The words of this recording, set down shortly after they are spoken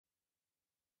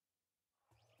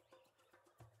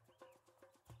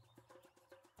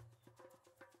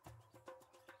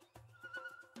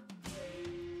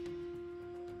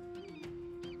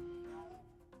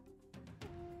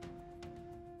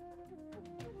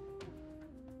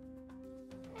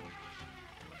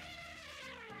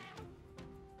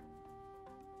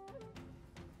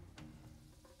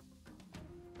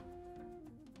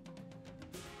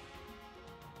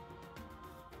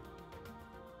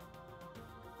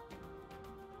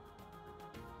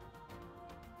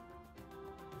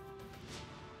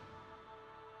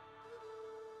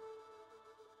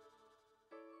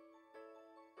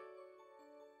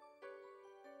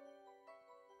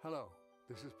Hello,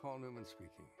 this is Paul Newman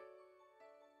speaking.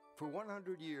 For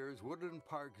 100 years, Woodland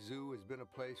Park Zoo has been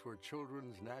a place where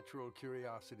children's natural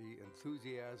curiosity,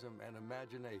 enthusiasm, and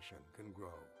imagination can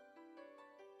grow.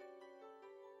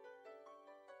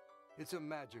 It's a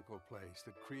magical place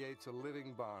that creates a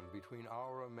living bond between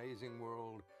our amazing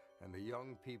world and the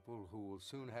young people who will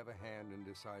soon have a hand in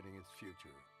deciding its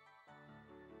future.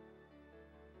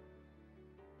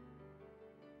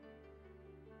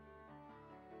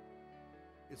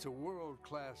 It's a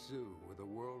world-class zoo with a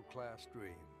world-class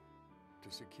dream to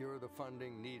secure the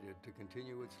funding needed to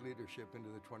continue its leadership into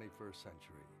the 21st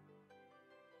century.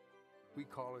 We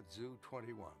call it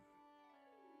Zoo21.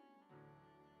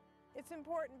 It's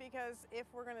important because if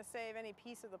we're going to save any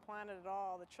piece of the planet at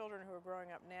all, the children who are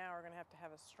growing up now are going to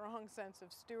have a strong sense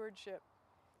of stewardship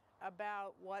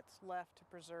about what's left to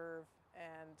preserve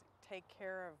and take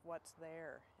care of what's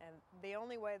there. And the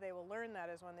only way they will learn that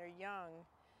is when they're young,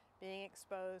 being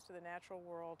exposed to the natural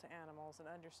world, to animals, and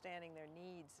understanding their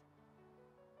needs.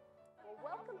 Well,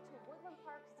 welcome to Woodland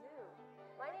Park Zoo.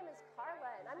 My name is Carla,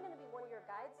 and I'm going to be one of your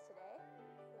guides today.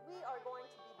 We are going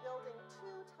to be building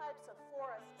two types of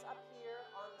forests up here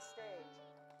on the stage.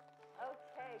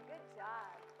 Okay, good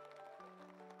job.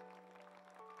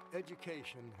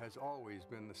 Education has always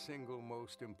been the single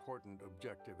most important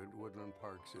objective at Woodland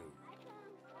Park Zoo.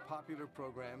 Popular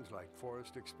programs like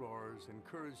Forest Explorers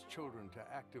encourage children to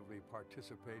actively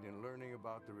participate in learning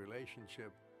about the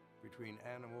relationship between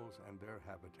animals and their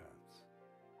habitats.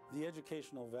 The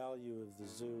educational value of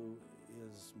the zoo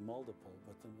is multiple,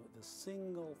 but the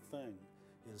single thing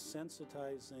is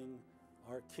sensitizing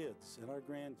our kids and our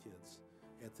grandkids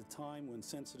at the time when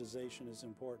sensitization is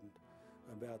important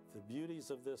about the beauties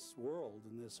of this world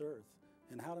and this earth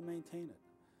and how to maintain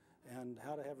it and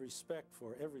how to have respect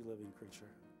for every living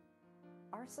creature.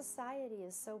 Our society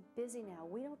is so busy now.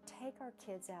 We don't take our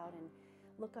kids out and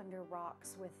look under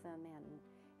rocks with them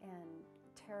and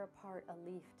tear apart a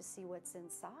leaf to see what's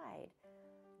inside.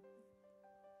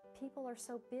 People are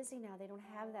so busy now, they don't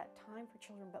have that time for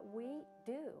children, but we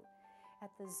do. At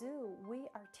the zoo, we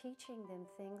are teaching them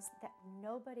things that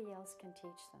nobody else can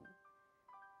teach them.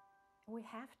 We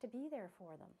have to be there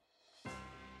for them.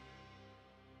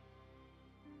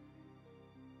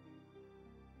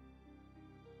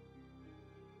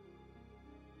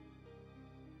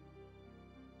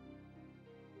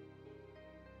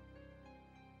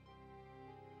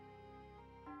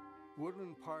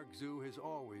 Woodland Park Zoo has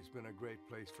always been a great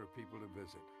place for people to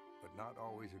visit, but not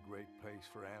always a great place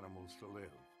for animals to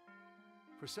live.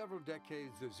 For several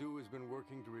decades, the zoo has been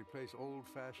working to replace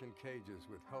old-fashioned cages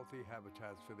with healthy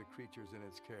habitats for the creatures in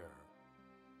its care.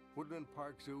 Woodland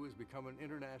Park Zoo has become an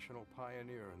international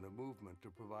pioneer in the movement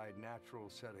to provide natural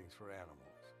settings for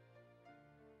animals.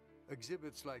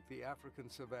 Exhibits like the African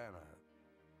savanna,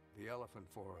 the elephant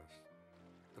forest,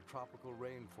 the tropical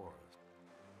rainforest,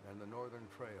 and the Northern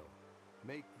Trail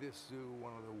make this zoo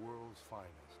one of the world's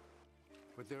finest.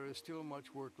 But there is still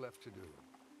much work left to do.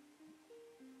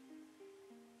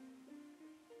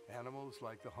 Animals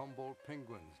like the Humboldt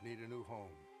penguins need a new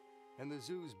home, and the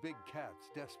zoo's big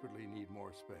cats desperately need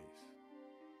more space.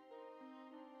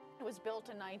 It was built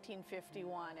in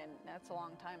 1951, and that's a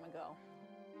long time ago.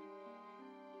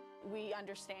 We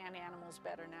understand animals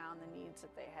better now and the needs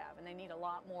that they have, and they need a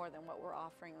lot more than what we're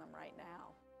offering them right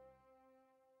now.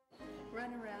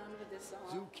 Run around with this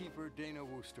on. Zookeeper Dana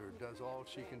Wooster does all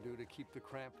she can do to keep the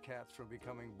cramped cats from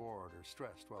becoming bored or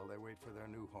stressed while they wait for their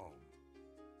new home.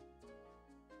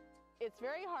 It's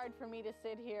very hard for me to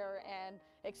sit here and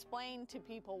explain to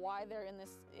people why they're in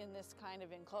this kind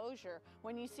of enclosure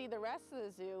when you see the rest of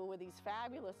the zoo with these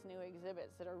fabulous new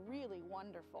exhibits that are really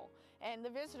wonderful. And the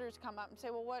visitors come up and say,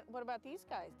 well, what about these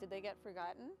guys? Did they get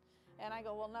forgotten? And I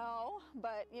go, well, no,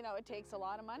 but you know, it takes a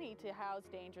lot of money to house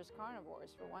dangerous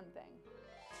carnivores, for one thing.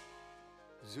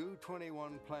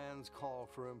 Zoo21 plans call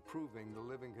for improving the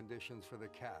living conditions for the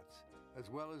cats, as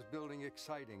well as building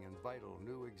exciting and vital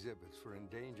new exhibits for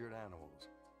endangered animals,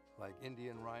 like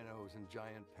Indian rhinos and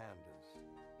giant pandas.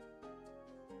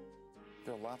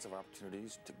 There are lots of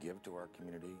opportunities to give to our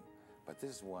community, but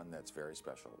this is one that's very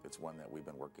special. It's one that we've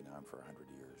been working on for 100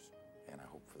 years, and I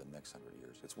hope for the next 100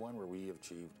 years. It's one where we have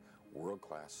achieved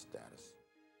world-class status.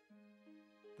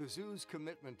 The zoo's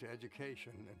commitment to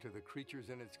education and to the creatures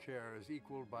in its care is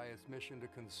equaled by its mission to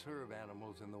conserve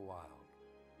animals in the wild.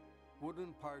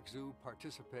 Woodland Park Zoo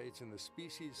participates in the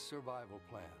Species Survival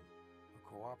Plan,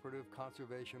 a cooperative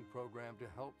conservation program to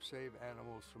help save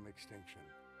animals from extinction.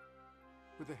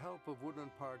 With the help of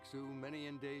Woodland Park Zoo, many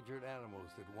endangered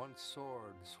animals that once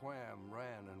soared, swam,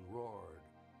 ran, and roared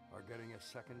are getting a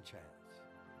second chance.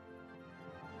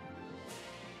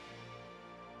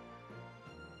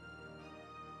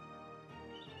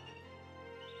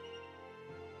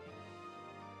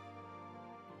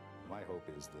 My hope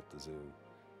is that the zoo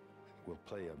will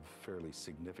play a fairly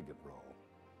significant role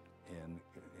in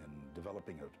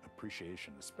developing an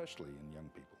appreciation, especially in young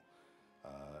people,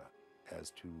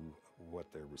 as to what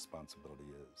their responsibility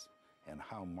is and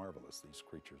how marvelous these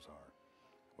creatures are,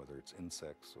 whether it's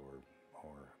insects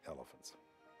or elephants.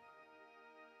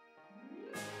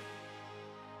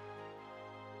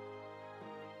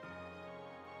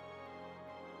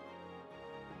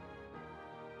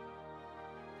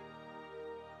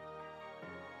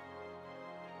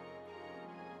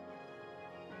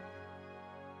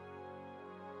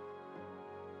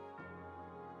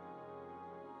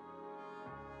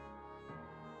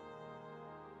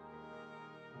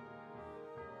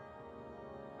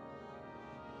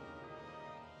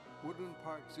 Woodland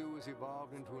Park Zoo has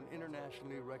evolved into an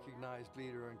internationally recognized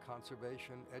leader in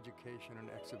conservation, education, and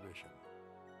exhibition.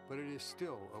 But it is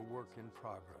still a work in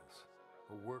progress,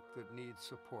 a work that needs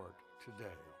support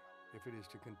today if it is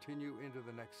to continue into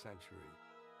the next century,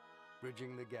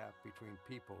 bridging the gap between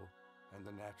people and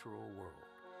the natural world.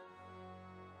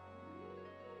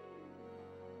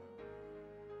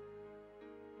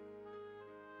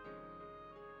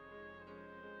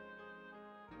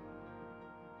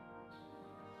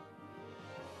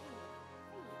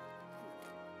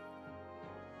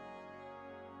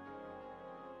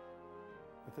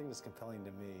 The thing that's compelling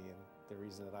to me, and the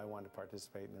reason that I want to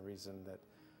participate, and the reason that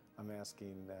I'm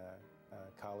asking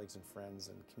colleagues and friends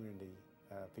and community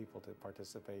people to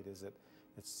participate, is that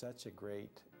it's such a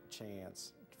great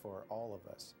chance for all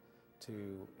of us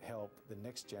to help the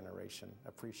next generation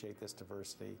appreciate this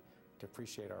diversity, to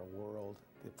appreciate our world,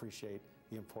 to appreciate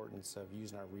the importance of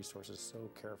using our resources so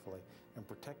carefully and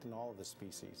protecting all of the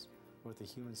species, both the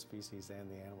human species and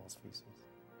the animal species.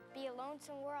 Be a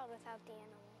lonesome world without the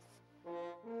animals.